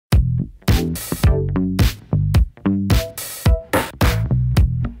Hi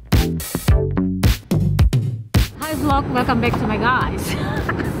vlog, welcome back to my guys.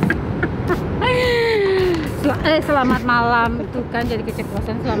 Selamat malam, itu kan jadi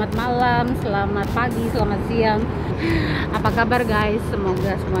keceplosan. Selamat malam, selamat pagi, selamat siang. Apa kabar guys?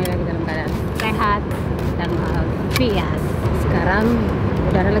 Semoga semuanya lagi dalam keadaan sehat dan walafiat. Sekarang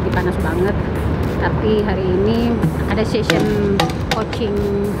udara lagi panas banget, tapi hari ini ada session coaching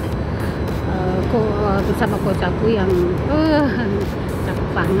bersama coach aku yang cakep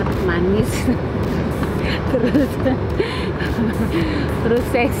banget, manis. terus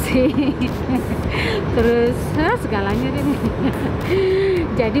seksi, terus segalanya deh.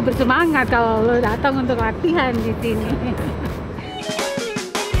 Jadi bersemangat kalau lo datang untuk latihan di sini.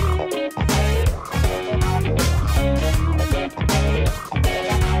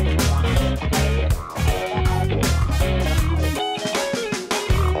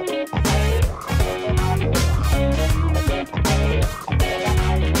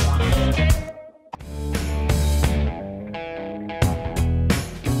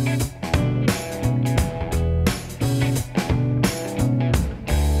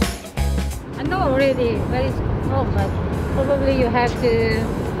 Very strong, but probably you have to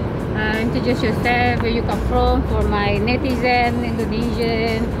introduce yourself, where you come from, for my netizen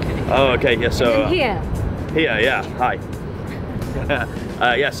Indonesian. Oh, okay, yeah, so here, yeah, hi.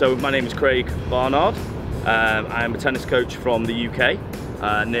 Yeah, so my name is Craig Barnard. I'm a tennis coach from the UK,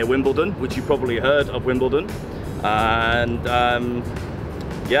 near Wimbledon, which you probably heard of Wimbledon. And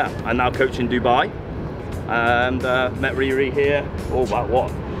yeah, I now coach in Dubai, and met Riri here, about what,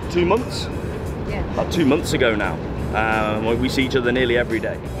 2 months? yeah. About 2 months ago now. We see each other nearly every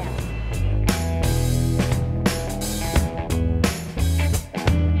day. Yeah.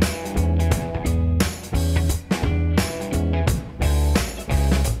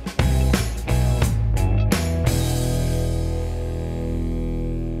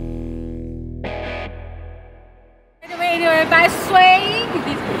 Anyway, by sway,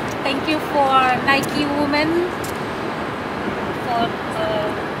 thank you for Nike Woman for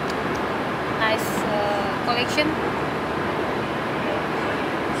nice collection.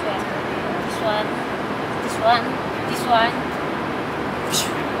 This one.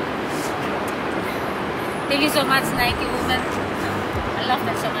 Thank you so much, Nike Woman. I love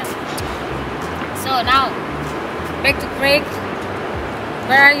that so much. So now, back to Craig.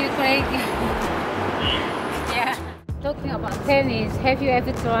 Where are you, Craig? Yeah. Talking about tennis, have you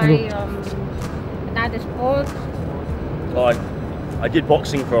ever tried another sport? Oh, I did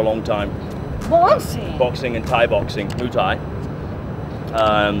boxing for a long time. Boxing? Boxing and Thai boxing, Muay Thai.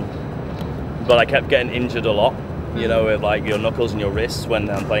 But I kept getting injured a lot, you know, with like your knuckles and your wrists when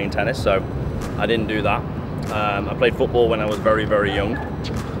I'm playing tennis, so I didn't do that. I played football when I was very, very young.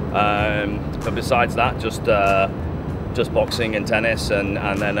 But besides that, just boxing and tennis, and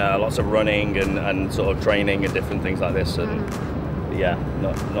then lots of running and sort of training and different things like this. And yeah,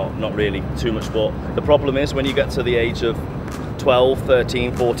 not really too much sport. The problem is when you get to the age of 12,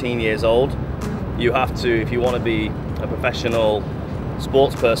 13, 14 years old, you have to, if you want to be a professional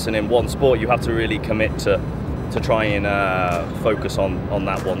sports person in one sport, you have to really commit to try and focus on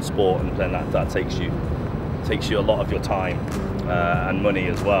that one sport, and then that takes you a lot of your time and money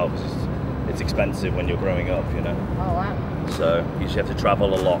as well. It's expensive when you're growing up, you know. Oh wow. So you usually have to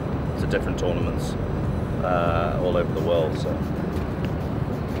travel a lot to different tournaments all over the world. So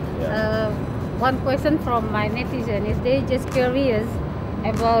yeah. One question from my netizen is they just curious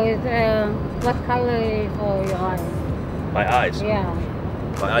about what color for your eyes. My eyes. Yeah.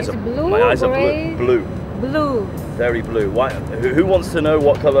 My eyes It's are blue, my eyes gray? are blue. Blue. Very blue. Why? Who wants to know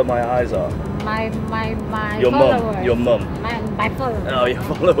what color my eyes are? My Your followers. mum. Your mum. My followers. Oh, your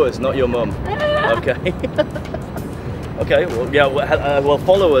followers, not your mum. Okay. Okay. Well, yeah. Well,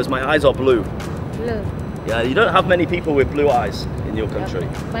 followers. My eyes are blue. Blue. Yeah. You don't have many people with blue eyes in your country.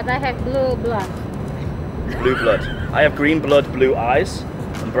 But I have blue blood. Blue blood. I have green blood, blue eyes,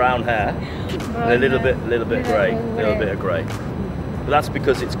 and brown hair, and a little bit grey, a little bit of grey. But that's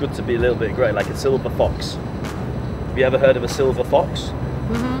because it's good to be a little bit grey, like a silver fox. Have you ever heard of a silver fox?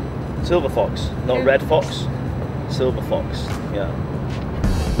 Mm-hmm. Silver fox, not red fox. Silver fox. Yeah.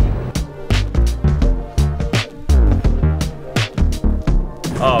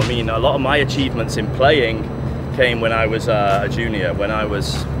 Oh, I mean, a lot of my achievements in playing came when I was a junior, when I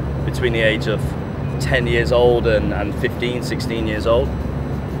was between the age of 10 years old and 15, 16 years old.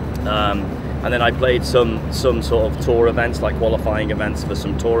 And then I played some sort of tour events, like qualifying events for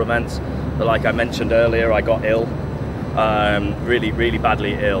some tour events. But like I mentioned earlier, I got ill, really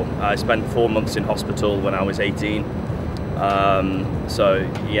badly ill. I spent 4 months in hospital when I was 18. So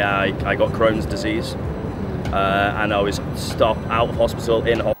yeah, I got Crohn's disease, and I was out of hospital,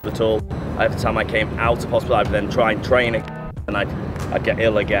 in hospital. Every time I came out of hospital, I would then try and train it, and I'd get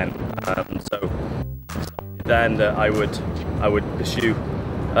ill again. So then I would pursue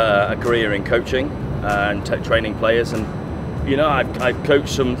a career in coaching and training players, and you know, I've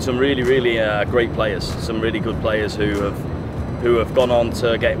coached some really great players, some really good players who have gone on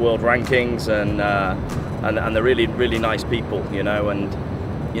to get world rankings, and they're really nice people, you know. And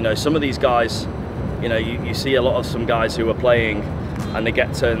you know, some of these guys, you know, you see a lot of some guys who are playing and they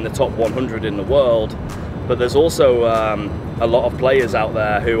get to in the top 100 in the world, but there's also a lot of players out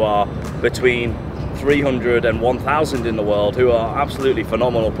there who are between 300 and 1,000 in the world, who are absolutely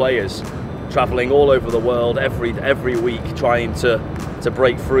phenomenal players, traveling all over the world every week, trying to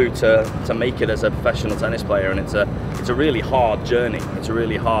break through to make it as a professional tennis player. And it's a really hard journey. It's a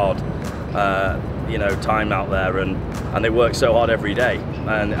really hard you know, time out there, and they work so hard every day,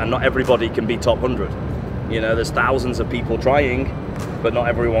 and not everybody can be top 100. You know, there's thousands of people trying, but not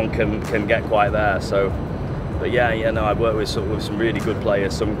everyone can get quite there. So, but yeah, no, I've worked with some really good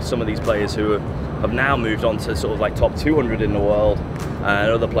players. Some of these players who have now moved on to sort of like top 200 in the world,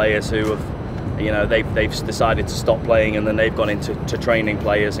 and other players who have, you know, they've decided to stop playing, and then they've gone into training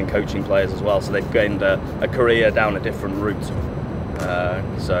players and coaching players as well. So they've gained a career down a different route.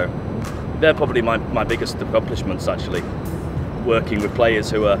 So they're probably my biggest accomplishments, actually, working with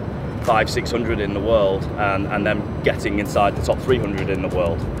players who are 500-600 in the world, and then getting inside the top 300 in the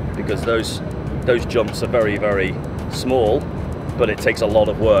world, because those jumps are very small, but it takes a lot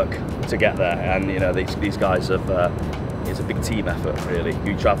of work to get there. And you know, these guys have it's a big team effort, really.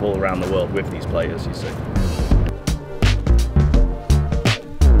 You travel around the world with these players, you see.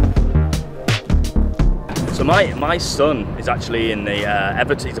 So my son is actually in the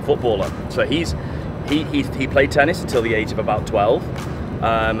Everton. He's a footballer. So he played tennis until the age of about 12,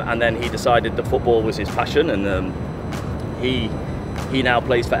 and then he decided that football was his passion, and he now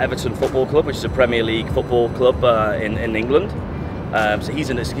plays for Everton Football Club, which is a Premier League football club in England. So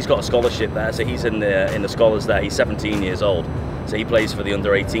he's got a scholarship there. So he's in the scholars there. He's 17 years old. So he plays for the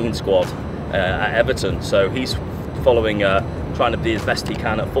under-18 squad at Everton. So he's following, trying to be as best he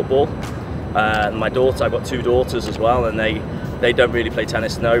can at football. My daughter, I've got two daughters as well, and they don't really play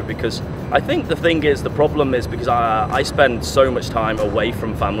tennis now, because I think the problem is because I spend so much time away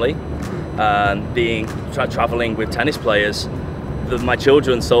from family, traveling with tennis players. My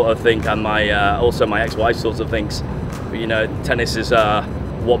children sort of think, and also my ex-wife sort of thinks, you know, tennis is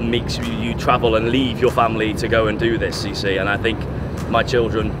what makes you travel and leave your family to go and do this, you see. And I think my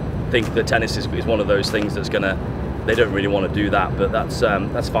children think that tennis is one of those things that's they don't really want to do that, but that's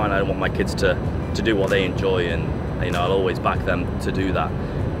fine. I don't want my kids to do what they enjoy, and you know, I'll always back them to do that.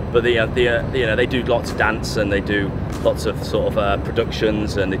 But you know, they do lots of dance, and they do lots of sort of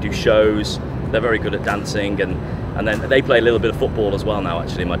productions, and they do shows. They're very good at dancing, and then they play a little bit of football as well now,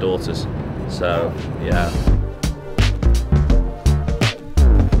 actually, my daughters. So yeah.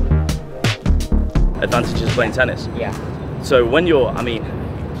 Advantages of playing tennis. Yeah. So when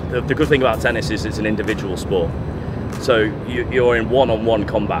the good thing about tennis is it's an individual sport. So you're in one-on-one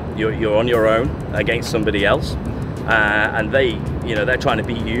combat. You're on your own against somebody else, and they're trying to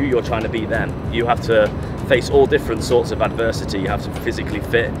beat you. You're trying to beat them. You have to face all different sorts of adversity. You have to be physically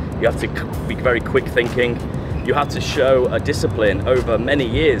fit. You have to be very quick thinking. You have to show a discipline over many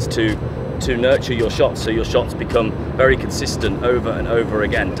years to nurture your shots, so your shots become very consistent over and over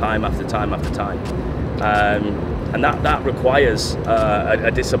again, time after time after time. And that requires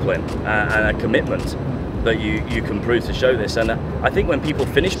a discipline and a commitment that you can prove to show this. And I think when people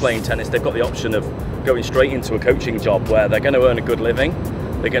finish playing tennis, they've got the option of going straight into a coaching job where they're going to earn a good living.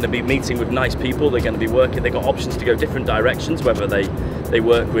 They're going to be meeting with nice people. They're going to be working. They've got options to go different directions, whether they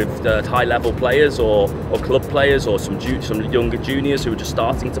work with high-level players or club players, or some younger juniors who are just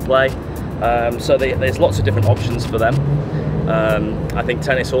starting to play. So there's lots of different options for them. I think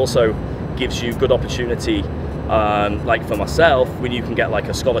tennis also gives you good opportunity, like for myself, when you can get like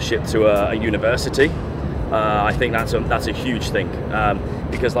a scholarship to a university. I think that's a huge thing,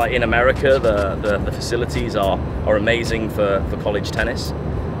 because like in America, the facilities are amazing for college tennis.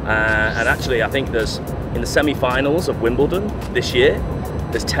 And actually, I think there's, in the semi-finals of Wimbledon this year,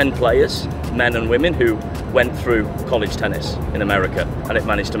 there's 10 players, men and women, who went through college tennis in America, and have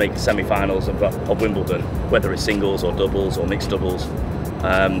managed to make the semi-finals of Wimbledon, whether it's singles or doubles or mixed doubles.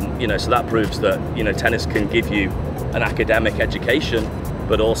 You know, so that proves that, you know, tennis can give you an academic education,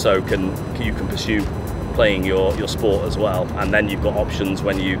 but also you can pursue playing your sport as well. And then you've got options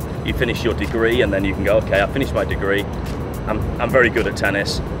when you finish your degree, and then you can go, okay, I finished my degree, I'm very good at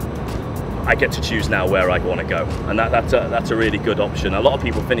tennis, I get to choose now where I want to go, and that's a really good option. A lot of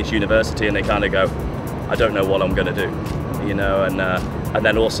people finish university and they kind of go, I don't know what I'm going to do, you know, and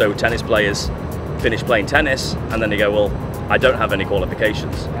then also tennis players finish playing tennis and then they go, well, I don't have any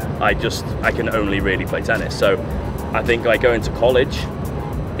qualifications. I can only really play tennis. So I think like going to college,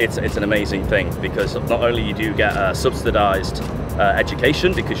 it's an amazing thing, because not only do you get a subsidized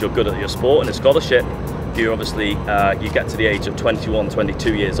education because you're good at your sport and a scholarship, you obviously you get to the age of 21,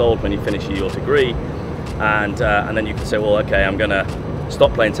 22 years old when you finish your degree, and then you can say, well, okay, I'm gonna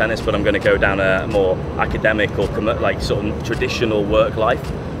stop playing tennis, but I'm gonna go down a more academic or like sort of traditional work life,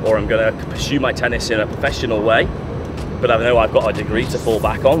 or I'm gonna pursue my tennis in a professional way, but I know I've got a degree to fall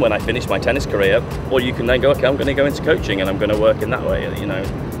back on when I finish my tennis career. Or you can then go, okay, I'm gonna go into coaching and I'm gonna work in that way, you know.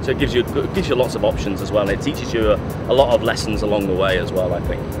 So it gives you lots of options as well. It teaches you a lot of lessons along the way as well, I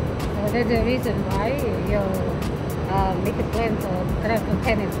think. That's the reason why you make a plan to travel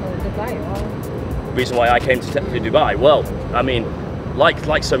tennis to Dubai. Or? Reason why I came to Dubai? Well, I mean,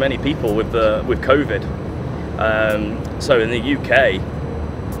 like so many people with COVID. So in the UK,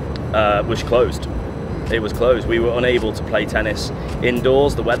 was closed. It was closed. We were unable to play tennis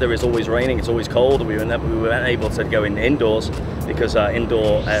indoors. The weather is always raining. It's always cold. We weren't able to go indoors because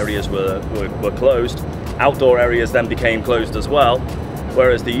indoor areas were closed. Outdoor areas then became closed as well.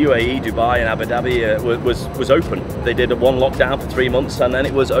 Whereas the UAE, Dubai and Abu Dhabi was open. They did one lockdown for 3 months and then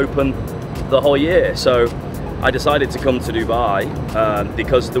it was open the whole year. So I decided to come to Dubai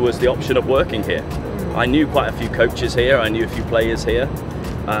because there was the option of working here. I knew quite a few coaches here. I knew a few players here.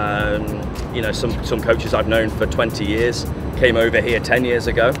 You know, some coaches I've known for 20 years came over here 10 years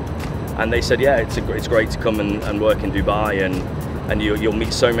ago, and they said, yeah, it's great to come and work in Dubai, and you'll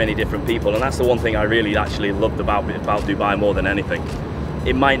meet so many different people. And that's the one thing I really actually loved about Dubai more than anything.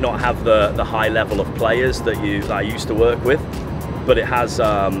 It might not have the high level of players that I used to work with, but it has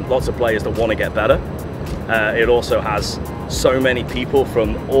lots of players that want to get better. It also has so many people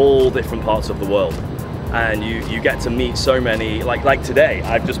from all different parts of the world, and you get to meet so many, like today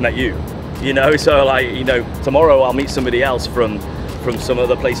I've just met you, you know, so like, you know, tomorrow I'll meet somebody else from some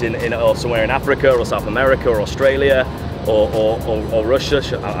other place or somewhere in Africa or South America or Australia or Russia.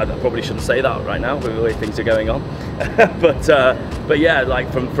 I probably shouldn't say that right now with the way things are going on. but yeah,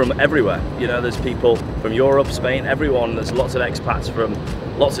 like from everywhere, you know, there's people from Europe, Spain, everyone. There's lots of expats from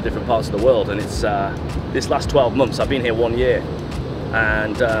lots of different parts of the world, and it's this last 12 months I've been here 1 year,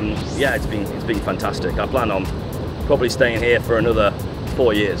 and yeah, it's been fantastic. I plan on probably staying here for another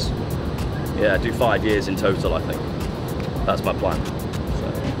 4 years. Yeah, do 5 years in total, I think. That's my plan.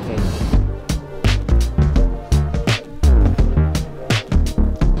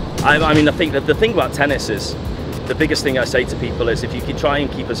 I mean, I think that the thing about tennis is, the biggest thing I say to people is, if you can try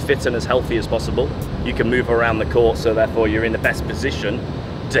and keep as fit and as healthy as possible, you can move around the court, so therefore you're in the best position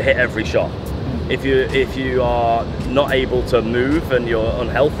to hit every shot. If you are not able to move and you're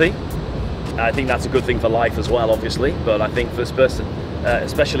unhealthy, I think that's a good thing for life as well, obviously. But I think for this person,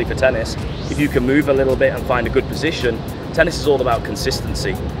 especially for tennis, if you can move a little bit and find a good position, tennis is all about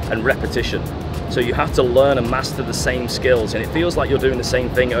consistency and repetition. So you have to learn and master the same skills, and it feels like you're doing the same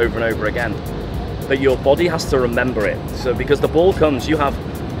thing over and over again. But your body has to remember it. So because the ball comes, you have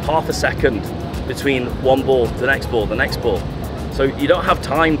half a second between one ball, the next ball, the next ball. So you don't have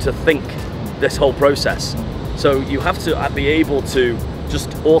time to think this whole process. So you have to be able to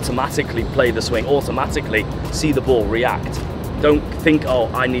just automatically play the swing, automatically see the ball, react. Don't think, oh,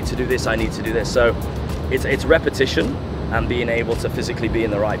 I need to do this, I need to do this. So it's repetition and being able to physically be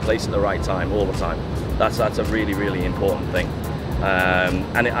in the right place at the right time all the time. That's a really, really important thing.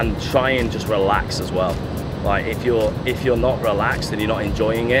 And try and just relax as well. Like if you're not relaxed and you're not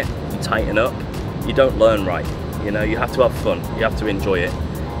enjoying it, you tighten up, you don't learn right. You know, you have to have fun, you have to enjoy it.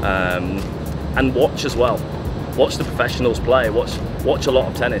 And watch as well. Watch the professionals play, watch a lot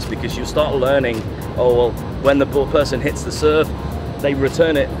of tennis, because you start learning, oh well, when the person hits the serve, they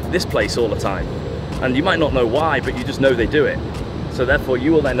return it this place all the time. And you might not know why, but you just know they do it. So therefore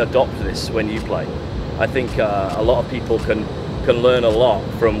you will then adopt this when you play. I think a lot of people can learn a lot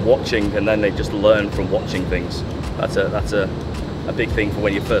from watching, and then they just learn from watching things. That's a big thing for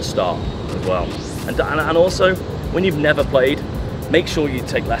when you first start as well. And also, when you've never played, make sure you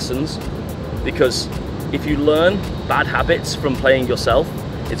take lessons, because if you learn bad habits from playing yourself,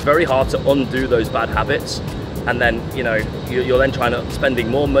 it's very hard to undo those bad habits. And then, you know, you're then spending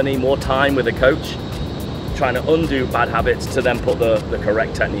more money, more time with a coach, trying to undo bad habits to then put the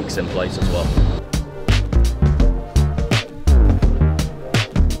correct techniques in place as well.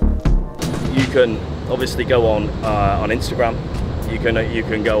 You can obviously go on Instagram. You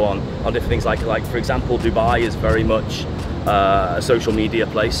can go on different things like for example, Dubai is very much a social media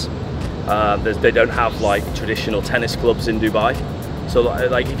place. They don't have like traditional tennis clubs in Dubai. So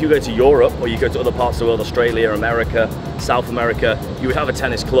like if you go to Europe or you go to other parts of the world, Australia, America, South America, you would have a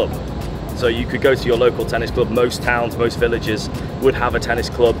tennis club. So you could go to your local tennis club. Most towns, most villages would have a tennis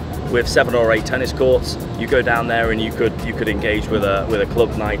club with 7 or 8 tennis courts. You go down there and you could engage with a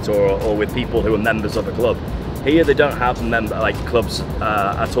club night or with people who are members of a club. Here they don't have clubs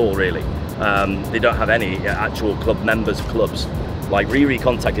at all really. They don't have any actual club members clubs. Like Riri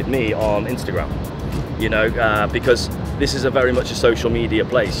contacted me on Instagram, you know, because this is very much a social media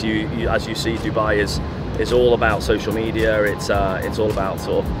place. As you see, Dubai is all about social media. It's all about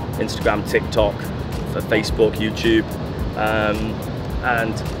sort of Instagram, TikTok, Facebook, YouTube,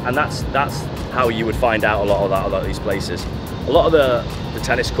 and that's how you would find out a lot of these places. A lot of the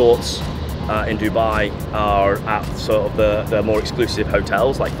tennis courts in Dubai are at sort of the more exclusive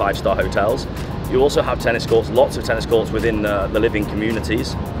hotels, like 5-star hotels. You also have tennis courts, lots of tennis courts within the living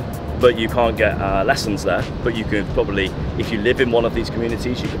communities, but you can't get lessons there. But you could probably, if you live in one of these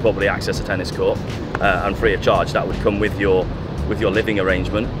communities, you could probably access a tennis court and free of charge. That would come with your living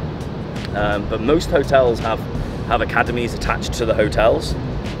arrangement. But most hotels have academies attached to the hotels.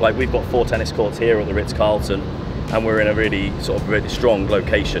 Like we've got 4 tennis courts here at the Ritz-Carlton, and we're in a really strong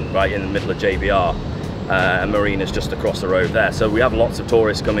location, right in the middle of JBR. And Marina's just across the road there. So we have lots of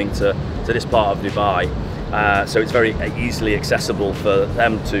tourists coming to this part of Dubai. So it's very easily accessible for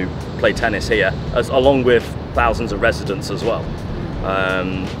them to play tennis here, along with thousands of residents as well.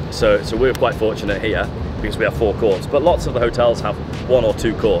 So we're quite fortunate here because we have 4 courts, but lots of the hotels have 1 or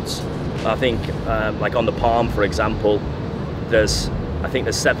 2 courts. I think like on the Palm, for example, I think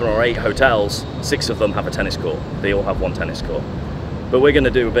there's 7 or 8 hotels, 6 of them have a tennis court. They all have 1 tennis court. But we're going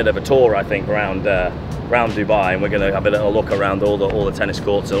to do a bit of a tour, I think, around Dubai, and we're going to have a little look around all the tennis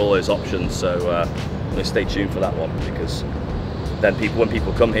courts and all those options. So stay tuned for that one, because then when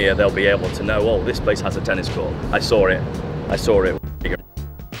people come here, they'll be able to know, oh, this place has a tennis court. I saw it.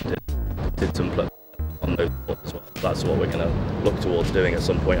 Did some play on those courts as well. That's what we're going to look towards doing at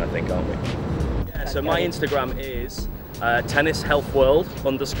some point, I think, aren't we? Yeah. So my Instagram is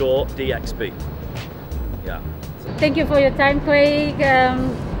tennishealthworld_DXB. Yeah. Thank you for your time, Craig.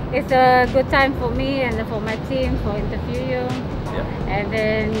 It's a good time for me and for my team for interview you. Yeah. And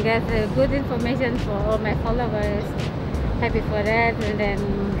then get good information for all my followers. Happy for that. And then,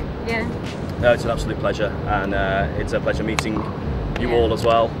 yeah. No, it's an absolute pleasure, and it's a pleasure meeting you all as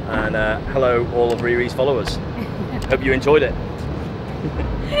well. And hello, all of Riri's followers. Hope you enjoyed it.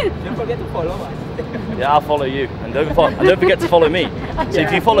 Don't forget to follow us. Yeah, I'll follow you, and don't forget to follow me. So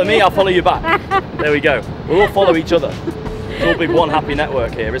if you follow me, I'll follow you back. There we go. We'll all follow each other. It's all big one happy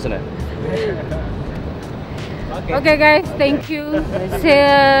network here, isn't it? Okay guys, thank you.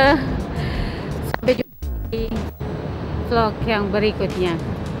 Sampai jumpa di vlog yang berikutnya.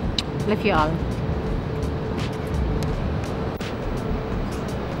 Love you all.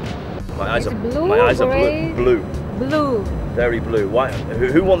 My eyes are gray? blue. Blue. Very blue. Why?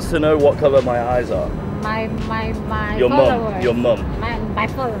 Who wants to know what colour my eyes are? My your followers. Mum. Your mum. My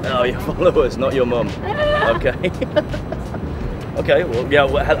followers. Oh, your followers, not your mum. Okay. Okay. Well, yeah.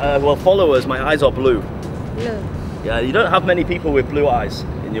 Well, followers. My eyes are blue. Blue. Yeah. You don't have many people with blue eyes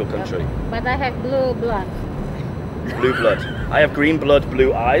in your country. But I have blue blood. Blue blood. I have green blood,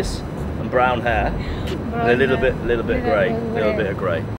 blue eyes, and brown hair, and a little bit grey. A little bit of grey.